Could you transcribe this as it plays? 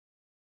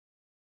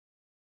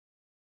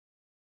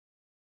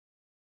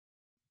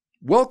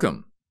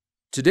Welcome!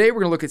 Today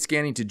we're going to look at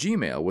scanning to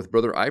Gmail with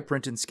Brother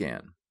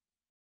iPrint&Scan.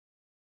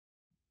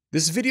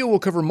 This video will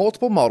cover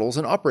multiple models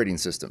and operating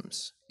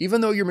systems.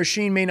 Even though your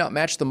machine may not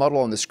match the model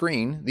on the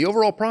screen, the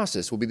overall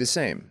process will be the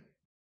same.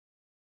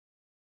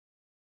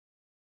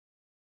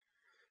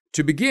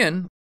 To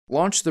begin,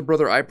 launch the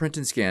Brother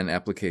iPrint&Scan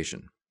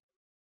application.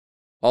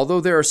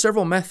 Although there are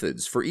several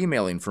methods for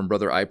emailing from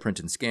Brother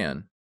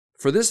iPrint&Scan,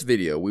 for this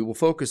video we will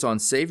focus on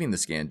saving the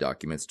scanned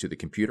documents to the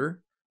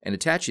computer and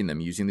attaching them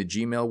using the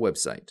Gmail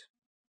website.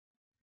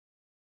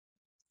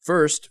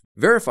 First,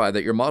 verify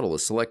that your model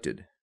is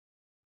selected.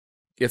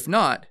 If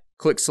not,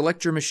 click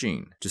Select Your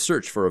Machine to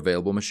search for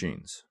available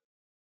machines.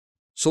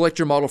 Select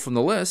your model from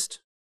the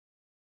list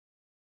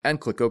and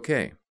click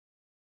OK.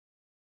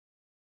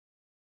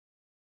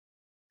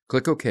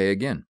 Click OK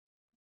again.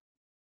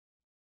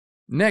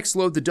 Next,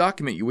 load the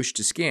document you wish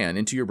to scan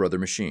into your Brother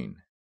machine.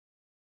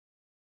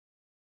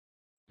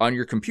 On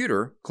your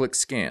computer, click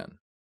Scan.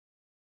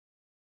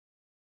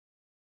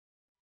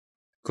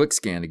 Click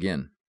Scan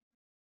again.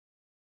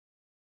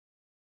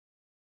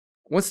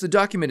 Once the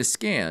document is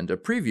scanned, a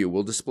preview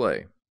will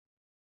display.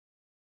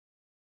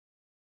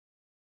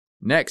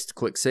 Next,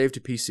 click Save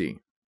to PC.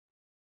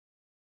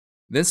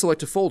 Then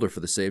select a folder for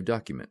the saved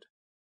document.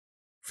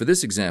 For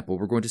this example,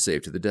 we're going to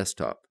save to the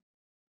desktop.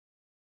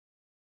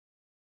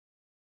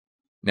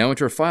 Now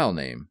enter a file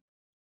name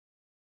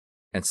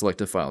and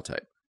select a file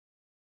type.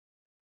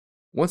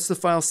 Once the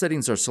file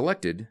settings are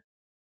selected,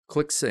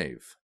 click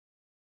Save.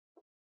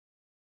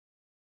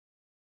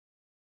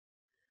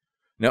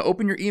 Now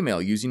open your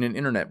email using an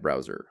internet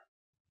browser.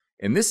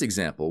 In this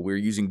example, we're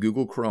using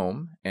Google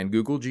Chrome and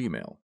Google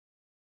Gmail.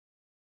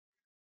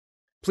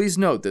 Please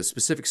note that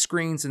specific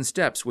screens and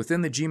steps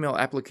within the Gmail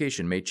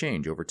application may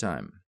change over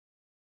time.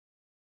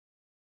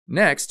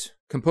 Next,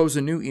 compose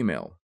a new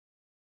email.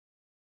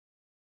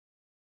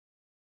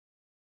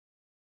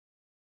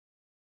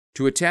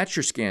 To attach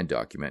your scanned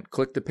document,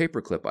 click the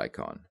paperclip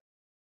icon.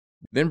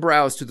 Then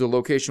browse to the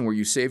location where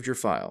you saved your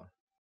file,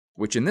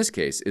 which in this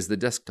case is the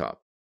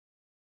desktop.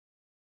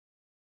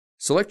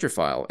 Select your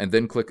file and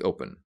then click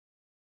Open.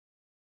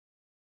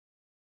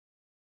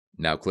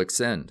 Now click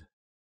Send.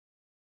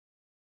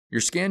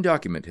 Your scanned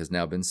document has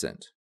now been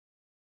sent.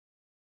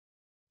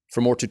 For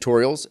more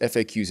tutorials,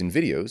 FAQs, and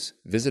videos,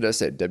 visit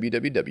us at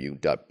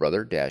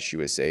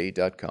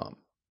www.brother-usa.com.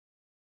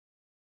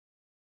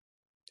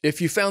 If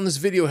you found this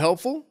video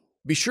helpful,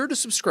 be sure to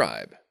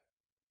subscribe.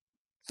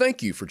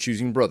 Thank you for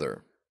choosing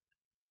Brother.